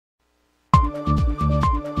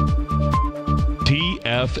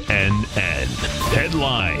TFNN.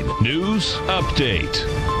 Headline News Update.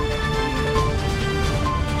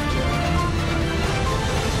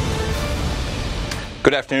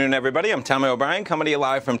 Good afternoon, everybody. I'm Tommy O'Brien, coming to you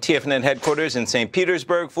live from TFNN headquarters in St.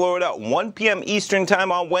 Petersburg, Florida. 1 p.m. Eastern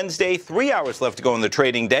time on Wednesday. 3 hours left to go in the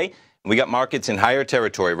trading day. We got markets in higher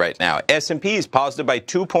territory right now. S&P is positive by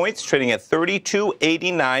 2 points, trading at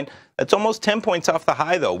 32.89. That's almost 10 points off the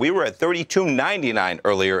high, though. We were at 32.99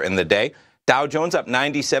 earlier in the day. Dow Jones up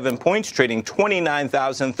 97 points, trading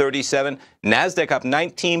 29,037. NASDAQ up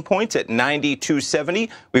 19 points at 92.70.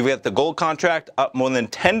 We've got the gold contract up more than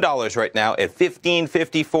 $10 right now at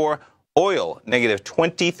 15.54. Oil, negative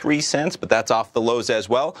 23 cents, but that's off the lows as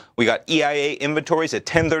well. We got EIA inventories at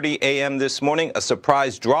 10:30 a.m. this morning, a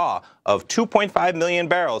surprise draw of 2.5 million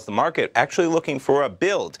barrels. The market actually looking for a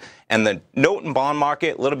build. And the note and bond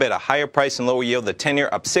market, a little bit of higher price and lower yield. The 10-year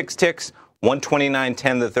up 6 ticks,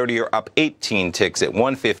 129.10. The 30-year up 18 ticks at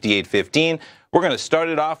 158.15. We're going to start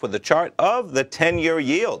it off with a chart of the 10-year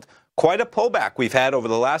yield. Quite a pullback we've had over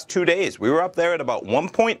the last 2 days. We were up there at about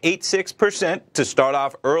 1.86% to start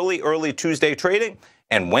off early Tuesday trading.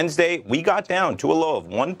 And Wednesday, we got down to a low of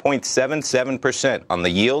 1.77% on the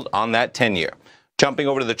yield on that 10-year. Jumping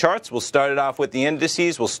over to the charts, we'll start it off with the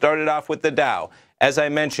indices. We'll start it off with the Dow. As I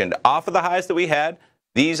mentioned, off of the highs that we had,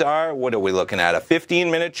 these are, what are we looking at, a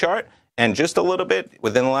 15-minute chart. And just a little bit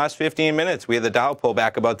within the last 15 minutes, we had the Dow pull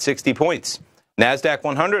back about 60 points. NASDAQ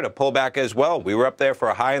 100, a pullback as well. We were up there for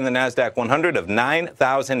a high in the NASDAQ 100 of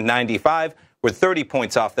 9,095. We're 30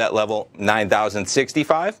 points off that level,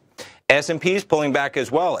 9,065. S&P's pulling back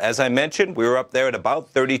as well. As I mentioned, we were up there at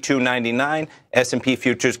about 32.99. S&P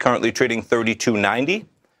futures currently trading 32.90.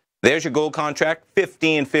 There's your gold contract,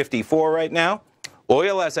 15.54 right now.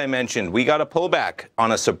 Oil, as I mentioned, we got a pullback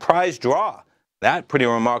on a surprise draw. That pretty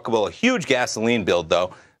remarkable. A huge gasoline build,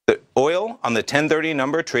 though. The oil on the 1030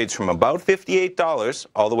 number trades from about $58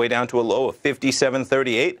 all the way down to a low of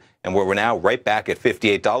 $57.38, and we're now right back at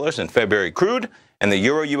 $58 in February crude. And the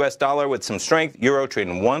euro-US dollar with some strength, euro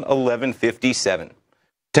trading 111.57. In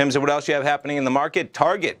terms of what else you have happening in the market,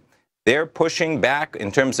 Target, they're pushing back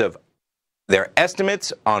in terms of their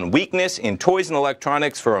estimates on weakness in toys and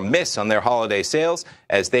electronics for a miss on their holiday sales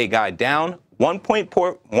as they guide down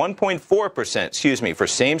 1.4%, for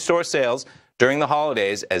same-store sales during the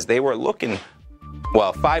holidays, as they were looking,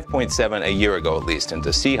 well, 5.7 a year ago at least. And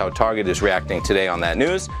to see how Target is reacting today on that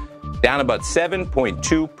news, down about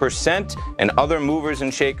 7.2%. And other movers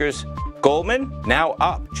and shakers, Goldman now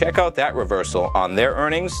up. Check out that reversal on their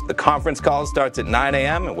earnings. The conference call starts at 9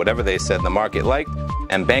 a.m. and whatever they said the market liked.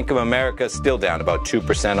 And Bank of America still down about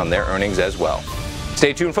 2% on their earnings as well.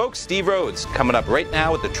 Stay tuned, folks. Steve Rhodes coming up right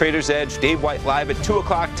now with the Trader's Edge. Dave White live at 2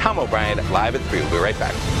 o'clock. Tom O'Brien live at 3. We'll be right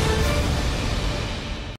back.